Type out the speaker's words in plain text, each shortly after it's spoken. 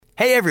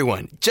Hey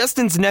everyone,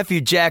 Justin's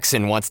nephew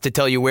Jackson wants to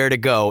tell you where to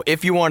go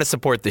if you want to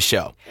support the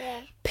show.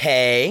 Yeah.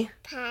 Pay.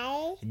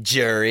 Pie.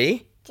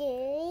 Jury.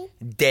 Jury.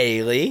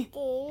 Daily.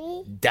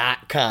 Daily.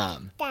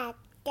 .com.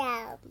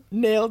 .com.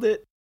 Nailed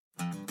it.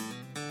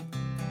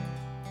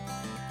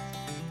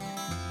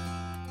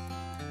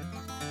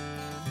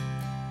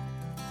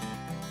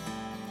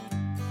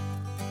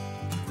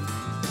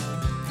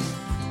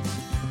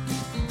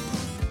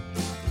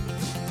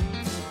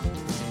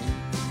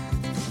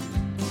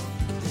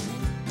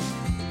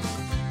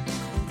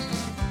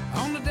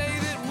 On the day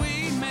that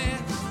we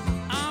met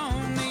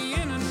on the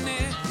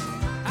internet,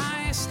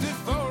 I asked her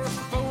for a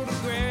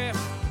photograph.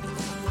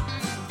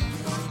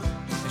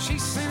 She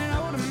sent it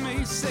over to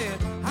me,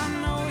 said, I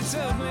know it's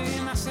ugly.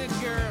 And I said,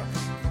 girl,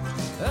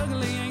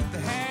 ugly ain't the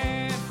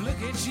half.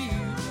 Look at you.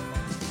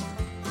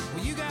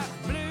 Well, you got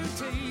blue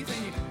teeth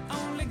and you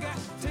only got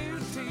 2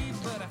 teeth,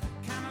 but I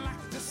kind of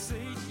like to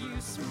see you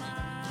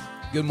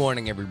smile. Good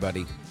morning,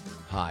 everybody.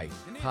 Hi.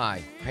 How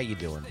you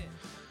doing?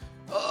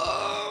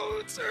 Oh,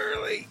 it's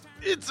early.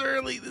 It's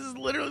early. This is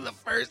literally the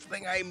first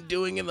thing I'm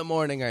doing in the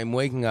morning. I'm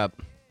waking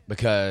up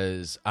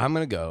because I'm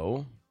going to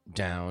go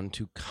down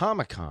to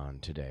Comic-Con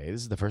today. This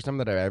is the first time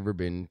that I've ever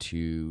been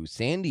to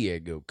San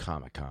Diego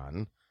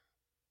Comic-Con.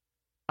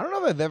 I don't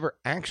know if I've ever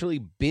actually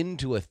been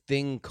to a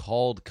thing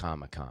called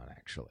Comic-Con,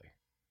 actually.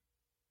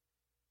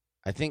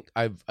 I think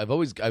I've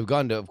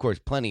gone to, of course,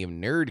 plenty of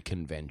nerd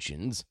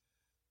conventions.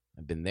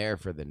 I've been there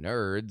for the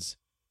nerds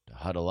to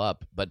huddle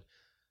up, but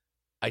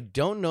I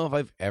don't know if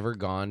I've ever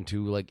gone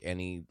to like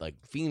any like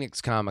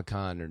Phoenix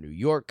Comic-Con or New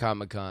York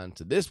Comic-Con.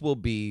 So this will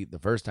be the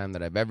first time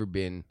that I've ever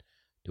been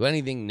to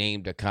anything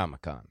named a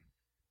Comic-Con.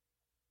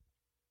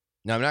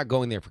 Now, I'm not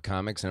going there for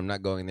comics, and I'm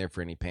not going there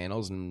for any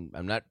panels, and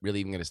I'm not really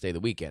even going to stay the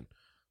weekend.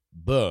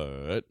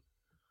 But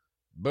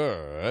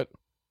what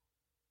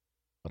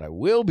I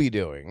will be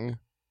doing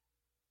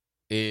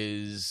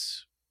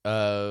is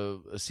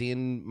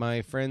seeing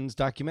my friend's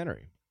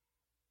documentary.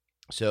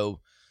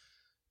 So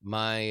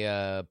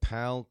my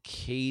pal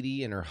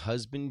Katie and her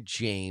husband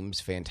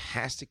James,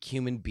 fantastic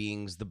human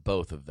beings, the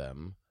both of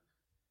them,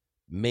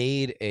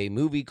 made a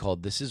movie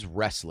called This Is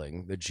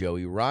Wrestling, the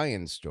Joey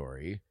Ryan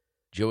story.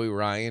 Joey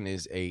Ryan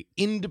is a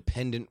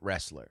independent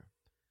wrestler,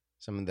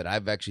 something that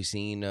I've actually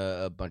seen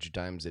a bunch of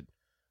times at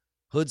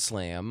Hood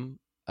Slam.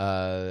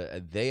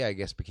 They, I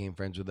guess, became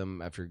friends with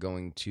him after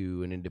going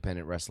to an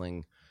independent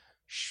wrestling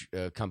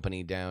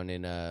company down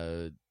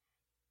in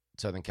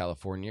Southern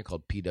California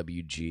called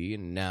PWG,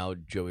 and now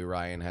Joey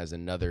Ryan has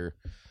another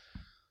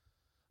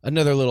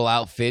little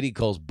outfit he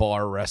calls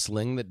Bar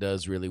Wrestling that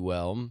does really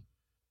well.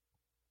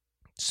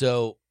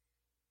 So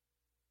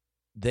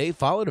they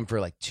followed him for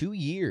like 2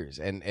 years,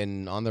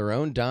 and on their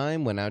own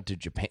dime went out to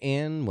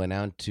Japan, went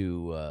out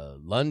to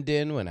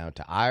London, went out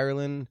to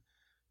Ireland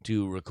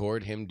to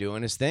record him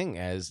doing his thing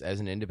as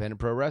an independent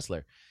pro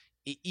wrestler.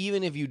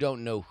 Even if you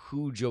don't know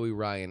who Joey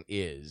Ryan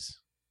is,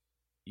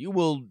 you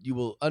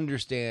will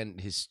understand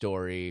his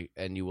story,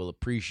 and you will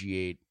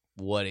appreciate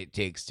what it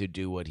takes to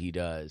do what he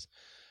does.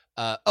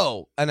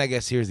 And I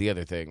guess here's the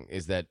other thing,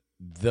 is that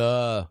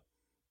the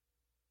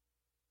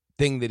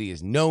thing that he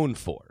is known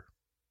for,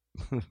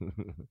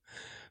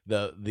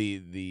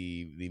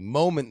 the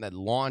moment that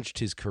launched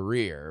his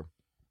career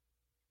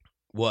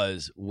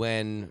was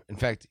when, in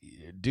fact,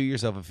 do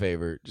yourself a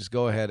favor, just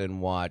go ahead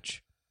and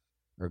watch,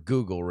 or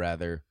Google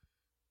rather,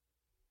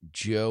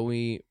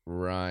 Joey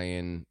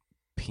Ryan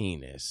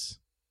penis,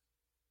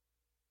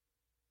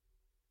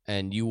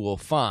 and you will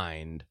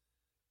find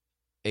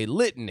a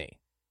litany.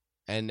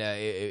 And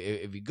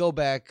if you go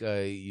back,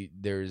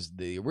 there's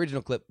the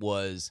original clip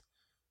was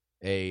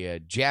a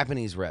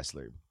Japanese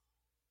wrestler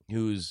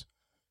whose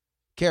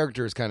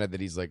character is kind of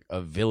that he's like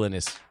a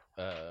villainous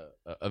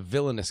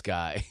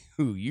guy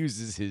who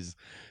uses his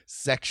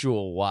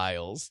sexual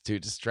wiles to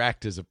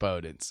distract his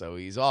opponents. So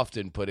he's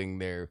often putting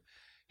their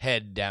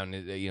head down,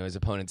 his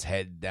opponent's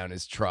head down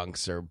his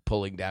trunks, or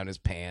pulling down his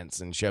pants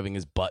and shoving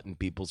his butt in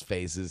people's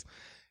faces.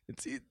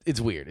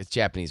 It's weird. It's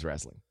Japanese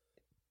wrestling.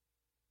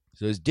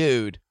 So this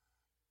dude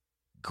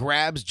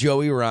grabs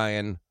Joey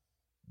Ryan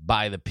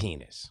by the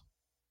penis.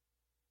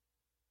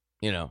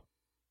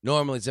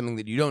 Normally something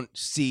that you don't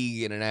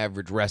see in an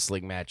average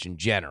wrestling match in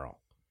general.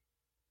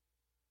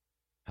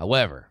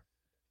 However,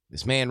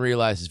 this man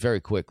realizes very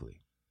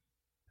quickly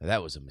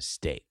that was a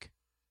mistake.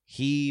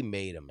 He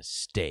made a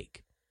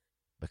mistake.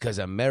 Because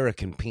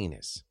American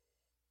penis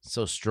is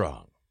so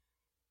strong.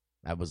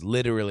 That was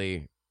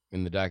literally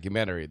in the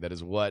documentary. That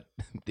is what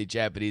the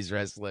Japanese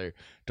wrestler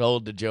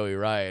told to Joey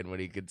Ryan when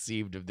he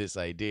conceived of this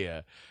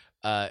idea.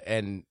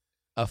 And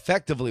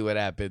effectively what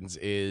happens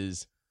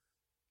is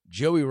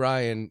Joey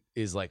Ryan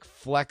is like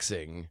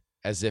flexing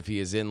as if he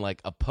is in like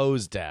a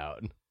pose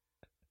down,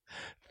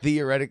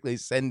 theoretically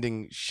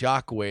sending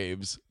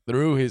shockwaves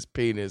through his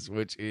penis,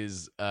 which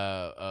is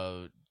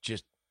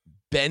just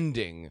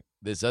bending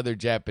this other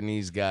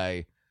Japanese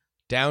guy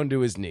down to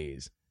his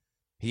knees.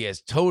 He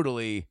has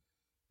totally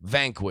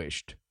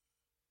vanquished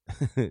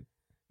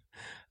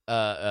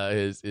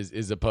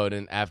his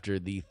opponent. After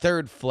the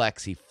third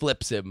flex, he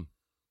flips him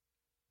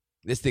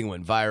This thing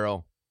went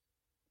viral.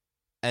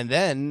 And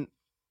then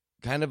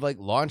kind of like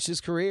launched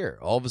his career.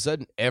 All of a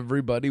sudden,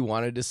 everybody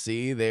wanted to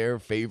see their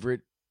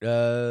favorite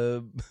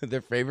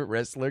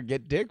wrestler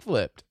get dick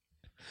flipped.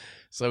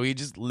 So he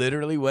just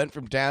literally went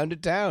from town to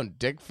town,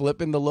 dick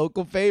flipping the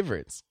local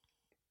favorites.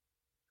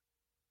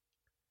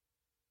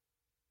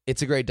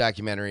 It's a great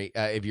documentary.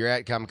 If you're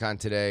at Comic-Con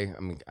today,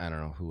 I mean, I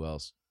don't know who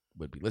else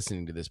would be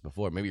listening to this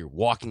before. Maybe you're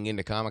walking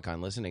into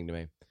Comic-Con listening to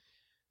me.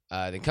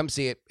 Then come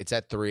see it. It's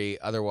at 3.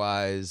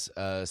 Otherwise,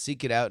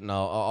 seek it out, and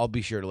I'll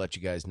be sure to let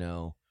you guys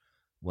know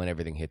when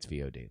everything hits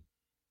VOD.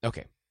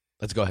 Okay,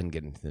 let's go ahead and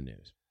get into the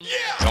news.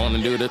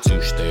 Gonna do the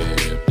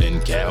two-step, then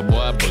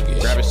cowboy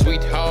boogie. Grab a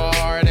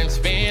sweetheart and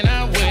spin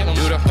out with him.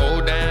 Do the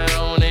hold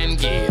down and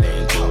get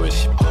into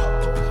it.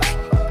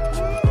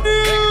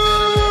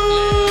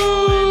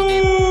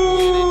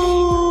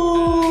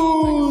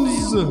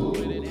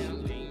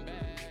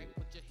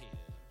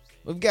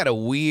 We've got a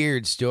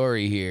weird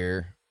story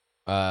here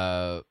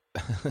to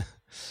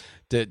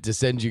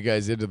send you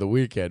guys into the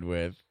weekend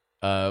with.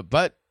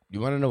 But you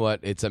want to know what?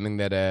 It's something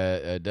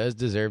that does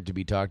deserve to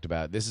be talked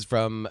about. This is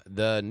from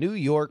the New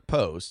York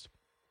Post.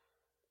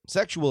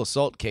 Sexual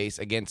assault case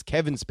against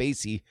Kevin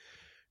Spacey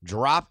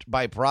dropped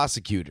by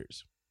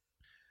prosecutors.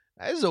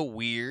 That is a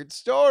weird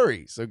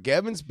story. So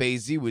Kevin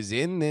Spacey was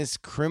in this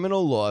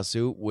criminal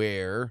lawsuit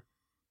where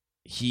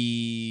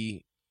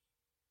he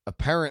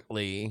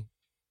apparently,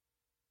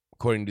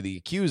 according to the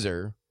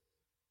accuser,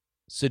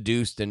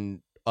 seduced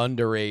an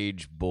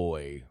underage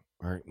boy.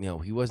 Or, no,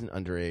 he wasn't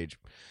underage.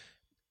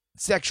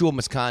 Sexual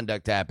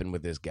misconduct happened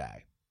with this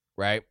guy,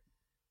 right?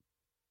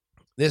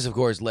 This, of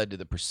course, led to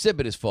the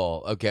precipitous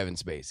fall of Kevin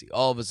Spacey.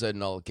 All of a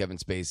sudden, all of Kevin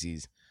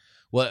Spacey's,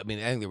 well, I mean,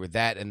 I think there were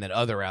that and then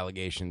other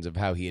allegations of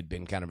how he had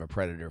been kind of a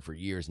predator for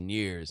years and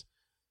years.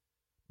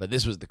 But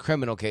this was the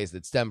criminal case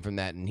that stemmed from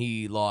that, and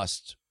he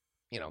lost,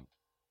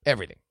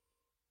 everything.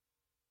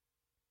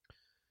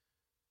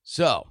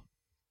 So,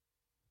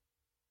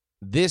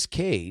 this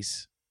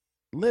case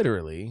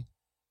literally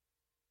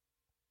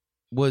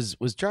was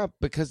dropped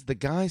because the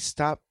guy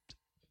stopped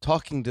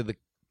talking to the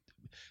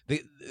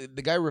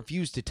guy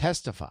refused to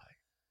testify,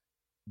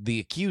 the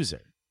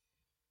accuser.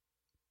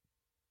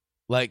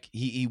 Like,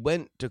 he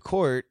went to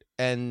court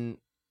and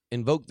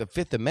invoked the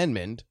Fifth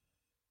Amendment,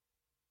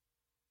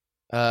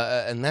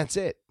 and that's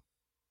it.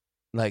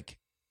 Like,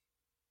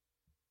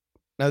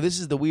 now this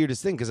is the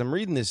weirdest thing, because I'm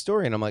reading this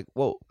story and I'm like,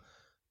 whoa,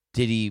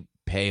 did he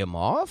pay him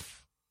off?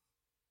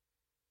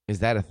 Is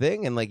that a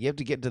thing? And, like, you have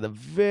to get to the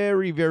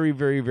very, very,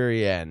 very,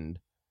 very end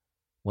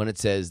when it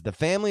says, the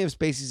family of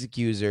Spacey's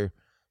accuser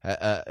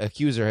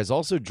has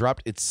also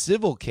dropped its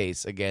civil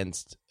case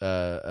against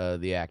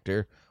the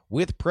actor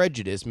with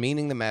prejudice,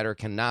 meaning the matter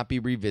cannot be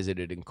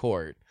revisited in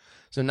court.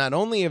 So not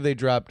only have they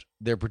dropped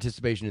their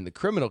participation in the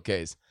criminal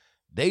case,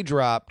 they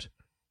dropped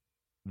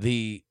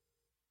the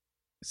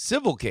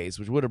civil case,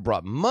 which would have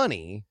brought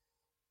money.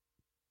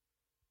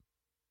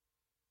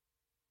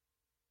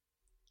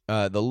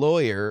 The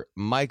lawyer,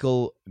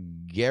 Michael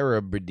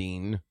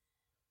Garabedin,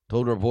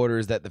 told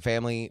reporters that the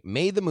family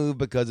made the move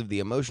because of the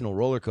emotional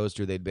roller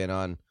coaster they'd been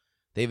on.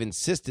 They've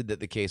insisted that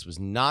the case was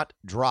not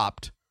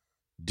dropped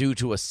due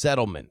to a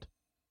settlement.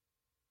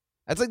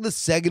 That's like the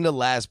second to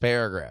last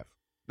paragraph.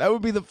 That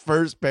would be the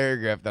first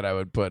paragraph that I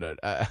would put it.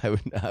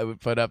 I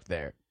would put up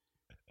there.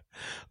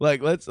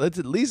 Like, let's at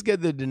least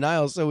get the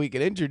denial so we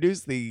can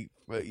introduce the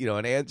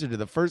an answer to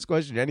the first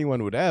question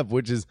anyone would have,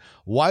 which is,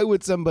 why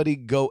would somebody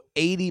go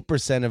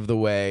 80% of the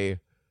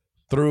way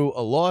through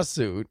a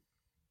lawsuit,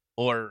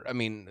 or I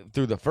mean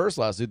through the first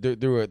lawsuit,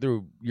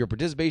 through your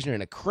participation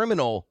in a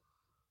criminal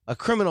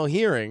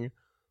hearing,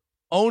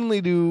 only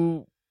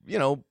to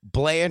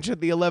blanch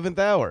at the 11th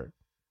hour?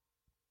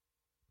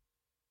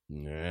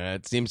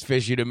 It seems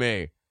fishy to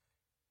me.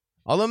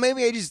 Although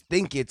maybe I just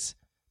think it's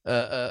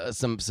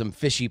some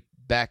fishy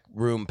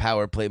backroom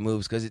power play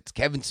moves because it's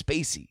Kevin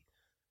Spacey.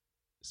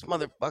 This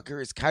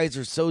motherfucker is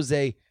Kaiser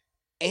Soze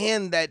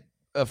and that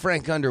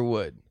Frank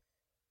Underwood.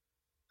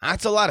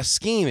 That's a lot of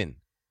scheming.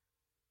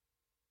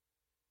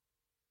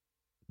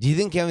 Do you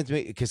think Kevin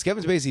Spacey, because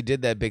Kevin Spacey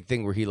did that big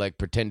thing where he like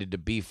pretended to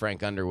be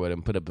Frank Underwood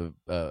and put up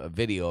a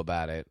video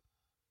about it.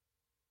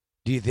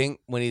 Do you think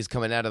when he's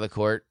coming out of the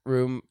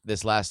courtroom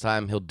this last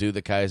time, he'll do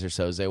the Kaiser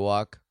Soze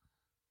walk?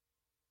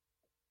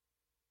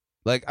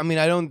 Like, I mean,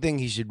 I don't think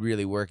he should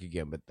really work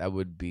again, but that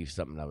would be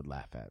something I would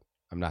laugh at.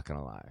 I'm not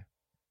going to lie.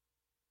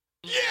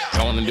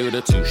 Gonna do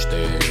the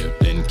two-step,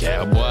 then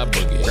cowboy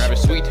boogie. Grab a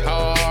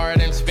sweetheart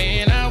and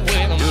spin out with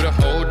him. Do the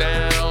hold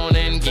down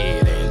and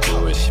get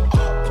into it.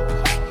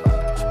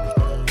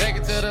 Take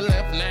it to the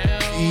left now.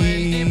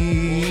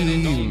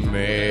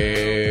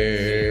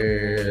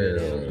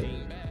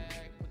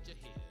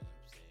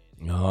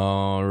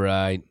 All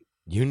right.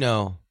 You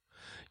know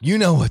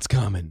what's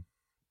coming.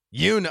 I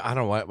don't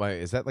know why.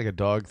 Is that like a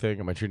dog thing?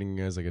 Am I treating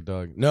you guys like a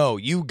dog? No,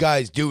 you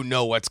guys do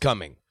know what's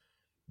coming.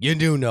 You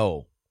do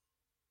know.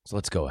 So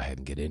let's go ahead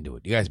and get into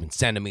it. You guys have been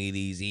sending me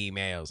these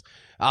emails.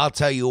 I'll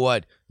tell you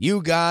what,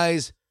 you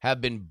guys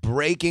have been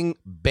breaking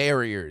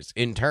barriers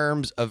in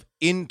terms of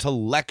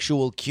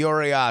intellectual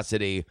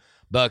curiosity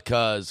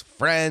because,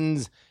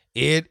 friends,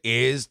 it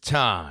is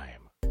time.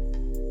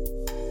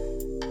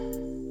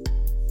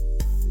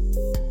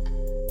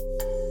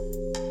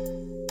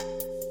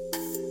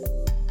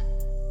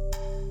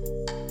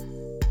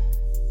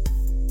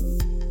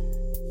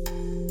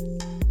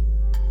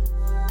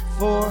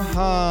 For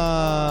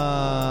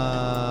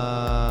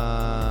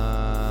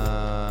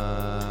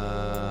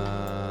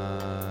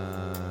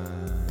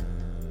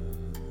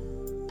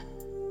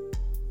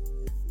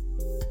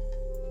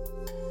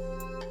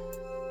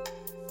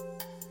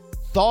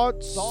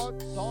Thoughts.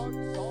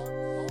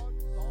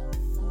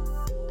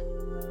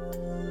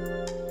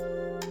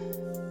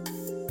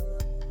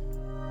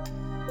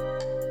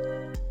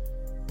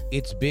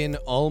 It's been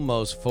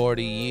almost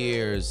 40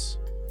 years.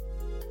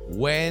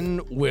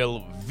 When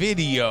will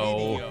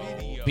video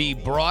be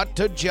brought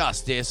to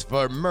justice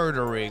for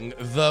murdering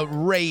the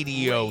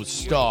radio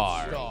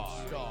star?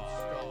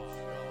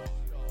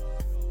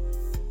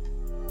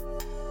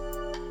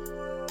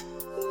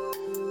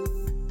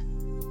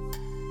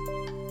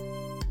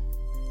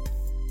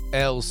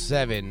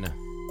 L7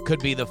 could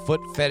be the foot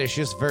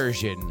fetishist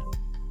version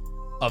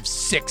of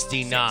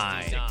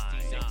 69.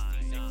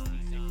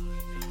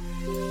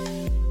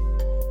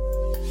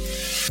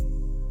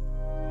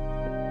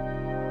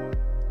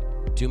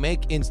 To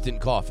make instant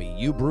coffee,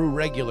 you brew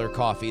regular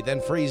coffee, then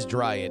freeze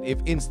dry it. If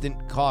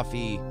instant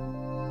coffee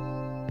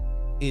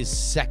is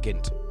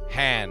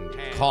second-hand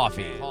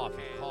coffee.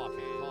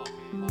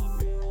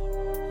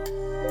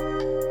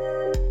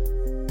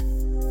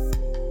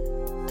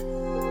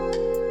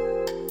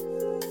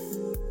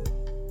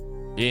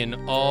 In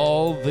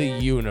all the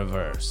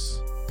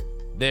universe,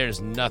 there's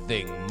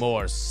nothing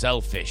more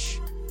selfish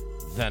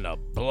than a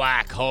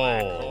black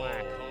hole.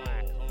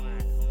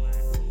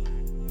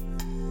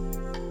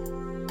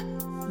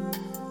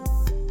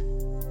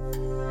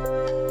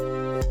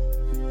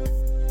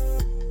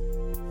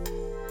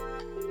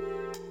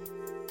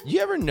 You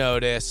ever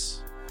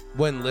notice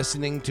when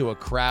listening to a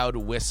crowd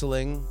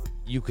whistling,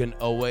 you can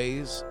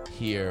always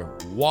hear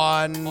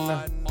one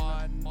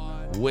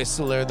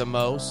whistler the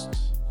most?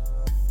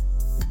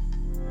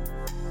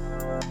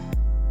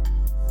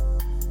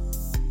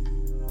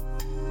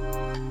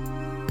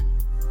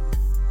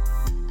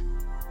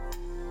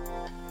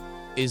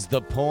 Is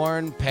the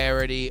porn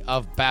parody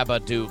of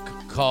Babadook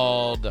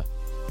called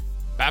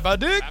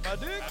Babadook?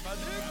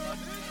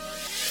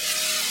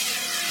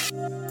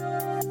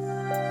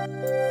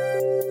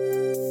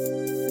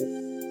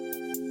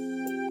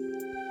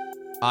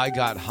 I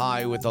got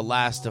high with the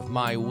last of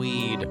my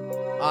weed.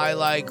 I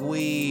like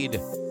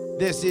weed.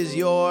 This is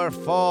your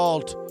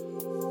fault.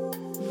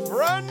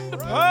 Friend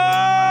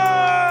pie!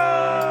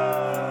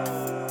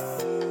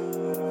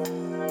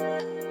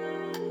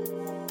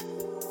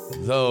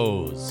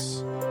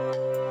 Those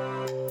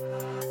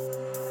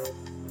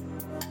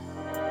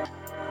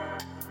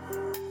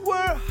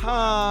were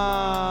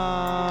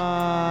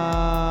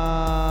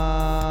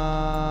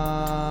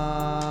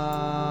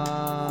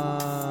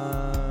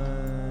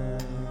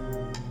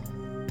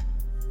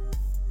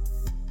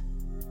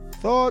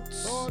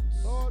thoughts.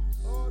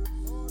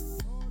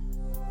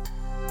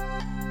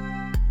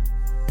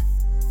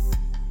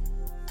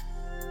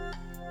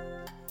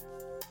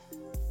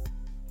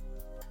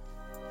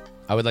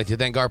 I would like to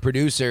thank our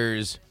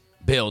producers,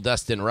 Bill,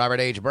 Dustin, Robert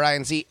H.,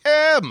 Brian C.,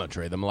 M.,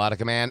 Trey the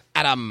Melodica Man,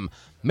 Adam,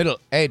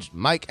 Middle-Aged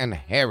Mike, and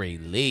Harry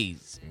Lee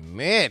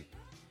Smith.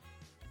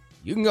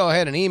 You can go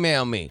ahead and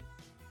email me,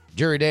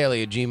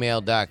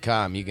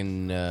 jurydaily@gmail.com. You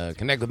can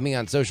connect with me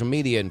on social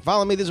media and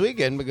follow me this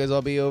weekend because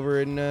I'll be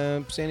over in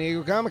San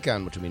Diego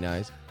Comic-Con, which will be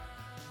nice.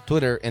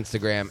 Twitter,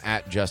 Instagram,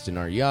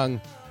 @JustinRYoung.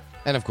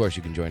 And, of course,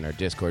 you can join our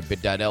Discord,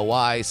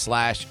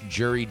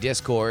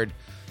 bit.ly/jurydiscord.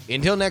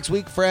 Until next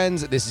week,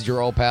 friends, this is your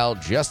old pal,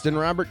 Justin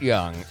Robert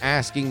Young,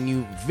 asking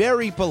you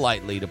very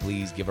politely to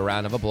please give a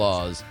round of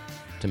applause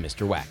to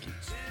Mr. Wacky.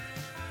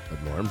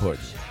 But more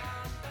importantly,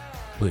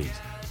 please,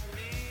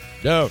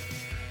 don't.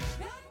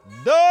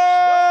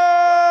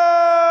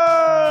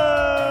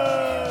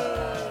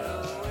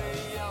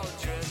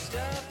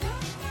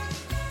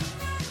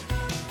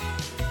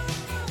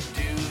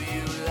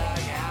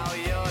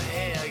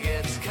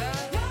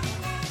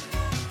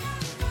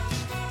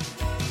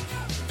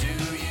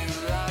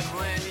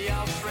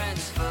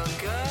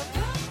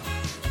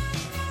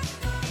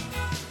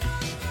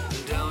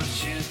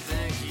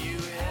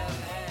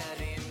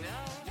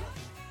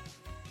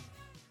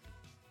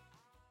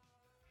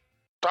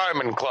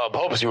 Diamond Club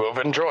hopes you have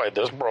enjoyed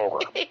this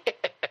program.